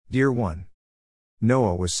Dear 1.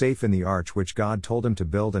 Noah was safe in the arch which God told him to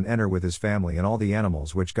build and enter with his family and all the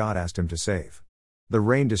animals which God asked him to save. The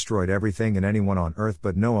rain destroyed everything and anyone on earth,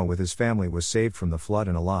 but Noah with his family was saved from the flood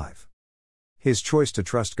and alive. His choice to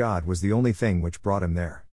trust God was the only thing which brought him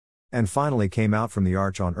there. And finally came out from the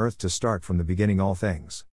arch on earth to start from the beginning all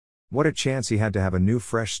things. What a chance he had to have a new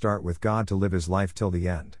fresh start with God to live his life till the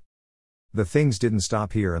end. The things didn't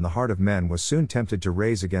stop here, and the heart of men was soon tempted to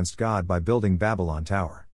raise against God by building Babylon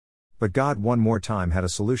Tower. But God one more time had a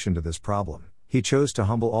solution to this problem. He chose to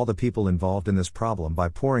humble all the people involved in this problem by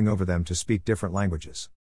pouring over them to speak different languages.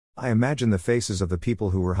 I imagine the faces of the people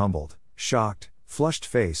who were humbled, shocked, flushed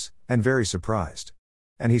face, and very surprised.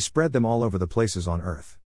 And he spread them all over the places on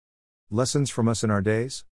earth. Lessons from us in our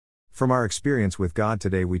days? From our experience with God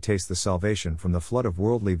today, we taste the salvation from the flood of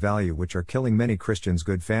worldly value which are killing many Christians'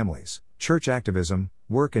 good families, church activism,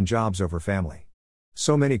 work and jobs over family.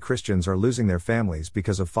 So many Christians are losing their families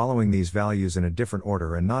because of following these values in a different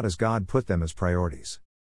order and not as God put them as priorities.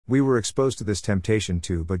 We were exposed to this temptation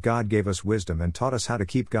too, but God gave us wisdom and taught us how to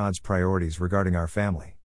keep God's priorities regarding our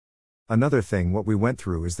family. Another thing what we went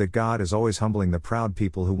through is that God is always humbling the proud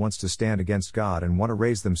people who wants to stand against God and want to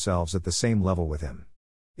raise themselves at the same level with Him.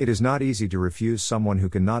 It is not easy to refuse someone who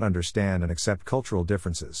cannot understand and accept cultural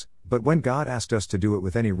differences, but when God asked us to do it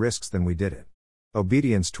with any risks, then we did it.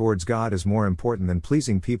 Obedience towards God is more important than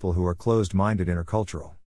pleasing people who are closed-minded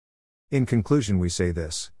intercultural. In conclusion, we say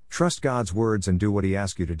this: trust God's words and do what He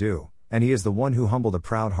asks you to do, and He is the one who humble the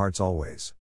proud hearts always.